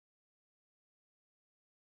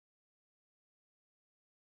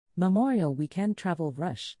Memorial Weekend Travel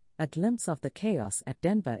Rush, a glimpse of the chaos at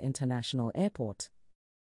Denver International Airport.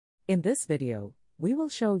 In this video, we will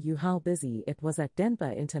show you how busy it was at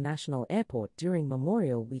Denver International Airport during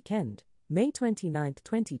Memorial Weekend, May 29,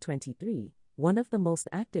 2023, one of the most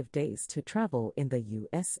active days to travel in the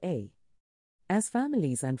USA. As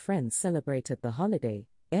families and friends celebrated the holiday,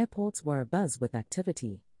 airports were abuzz with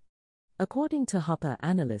activity. According to Hopper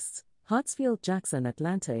analysts, Hartsfield-Jackson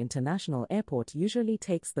Atlanta International Airport usually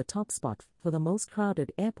takes the top spot for the most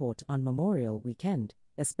crowded airport on Memorial Weekend,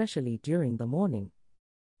 especially during the morning.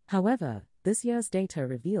 However, this year's data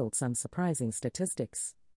revealed some surprising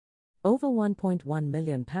statistics. Over 1.1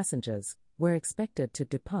 million passengers were expected to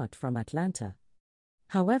depart from Atlanta.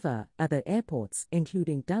 However, other airports,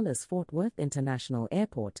 including Dallas-Fort Worth International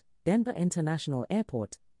Airport, Denver International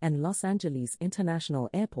Airport, and Los Angeles International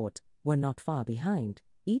Airport, were not far behind,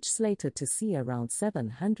 each slated to see around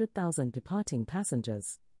 700,000 departing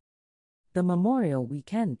passengers. The Memorial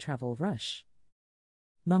Weekend Travel Rush.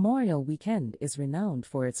 Memorial Weekend is renowned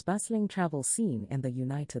for its bustling travel scene in the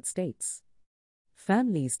United States.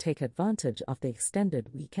 Families take advantage of the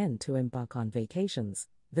extended weekend to embark on vacations,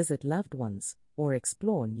 visit loved ones, or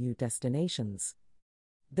explore new destinations.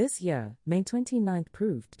 This year, May 29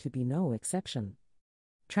 proved to be no exception.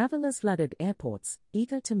 Travelers flooded airports,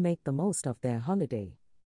 eager to make the most of their holiday.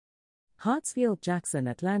 Hartsfield-Jackson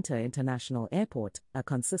Atlanta International Airport, a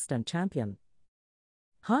consistent champion.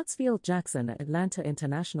 Hartsfield-Jackson Atlanta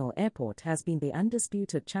International Airport has been the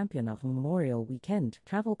undisputed champion of Memorial Weekend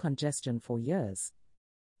travel congestion for years.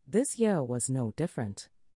 This year was no different.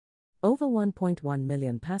 Over 1.1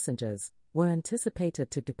 million passengers were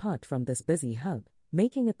anticipated to depart from this busy hub,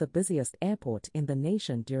 making it the busiest airport in the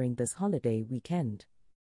nation during this holiday weekend.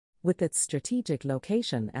 With its strategic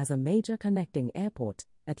location as a major connecting airport,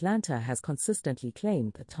 Atlanta has consistently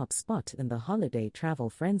claimed the top spot in the holiday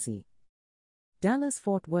travel frenzy.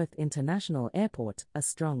 Dallas-Fort Worth International Airport, a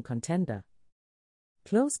strong contender.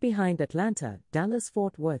 Close behind Atlanta,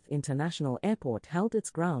 Dallas-Fort Worth International Airport held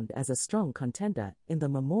its ground as a strong contender in the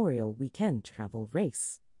Memorial Weekend travel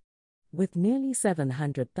race. With nearly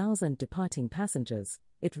 700,000 departing passengers,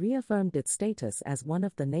 it reaffirmed its status as one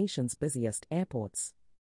of the nation's busiest airports.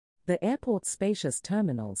 The airport's spacious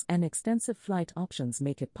terminals and extensive flight options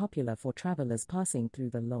make it popular for travelers passing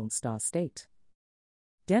through the Lone Star State.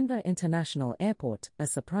 Denver International Airport, a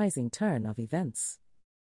surprising turn of events.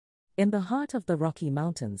 In the heart of the Rocky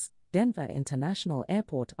Mountains, Denver International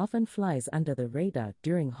Airport often flies under the radar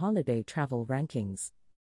during holiday travel rankings.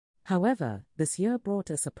 However, this year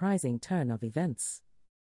brought a surprising turn of events.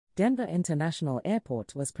 Denver International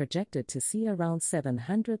Airport was projected to see around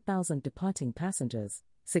 700,000 departing passengers,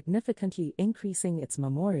 significantly increasing its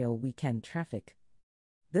Memorial Weekend traffic.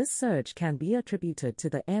 This surge can be attributed to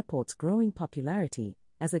the airport's growing popularity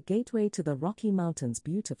as a gateway to the Rocky Mountains'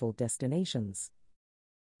 beautiful destinations.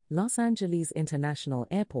 Los Angeles International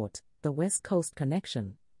Airport, the West Coast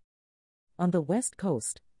Connection. On the West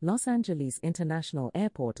Coast, Los Angeles International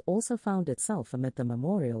Airport also found itself amid the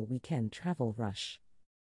Memorial Weekend travel rush.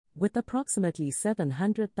 With approximately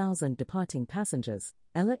 700,000 departing passengers,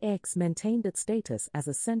 LAX maintained its status as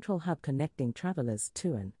a central hub connecting travelers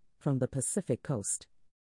to and from the Pacific Coast.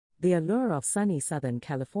 The allure of sunny Southern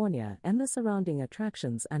California and the surrounding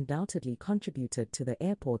attractions undoubtedly contributed to the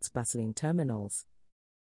airport's bustling terminals.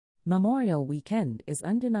 Memorial Weekend is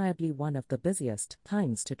undeniably one of the busiest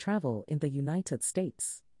times to travel in the United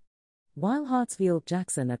States. While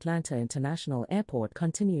Hartsfield-Jackson Atlanta International Airport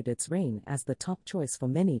continued its reign as the top choice for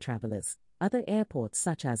many travelers, other airports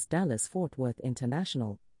such as Dallas-Fort Worth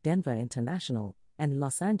International, Denver International, and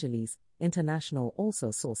Los Angeles International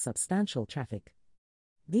also saw substantial traffic.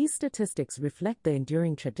 These statistics reflect the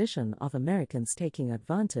enduring tradition of Americans taking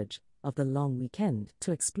advantage of the long weekend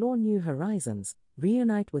to explore new horizons,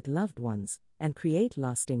 reunite with loved ones, and create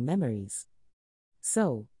lasting memories.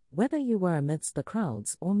 So, whether you were amidst the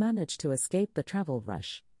crowds or managed to escape the travel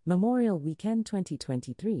rush, Memorial Weekend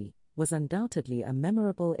 2023 was undoubtedly a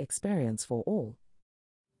memorable experience for all.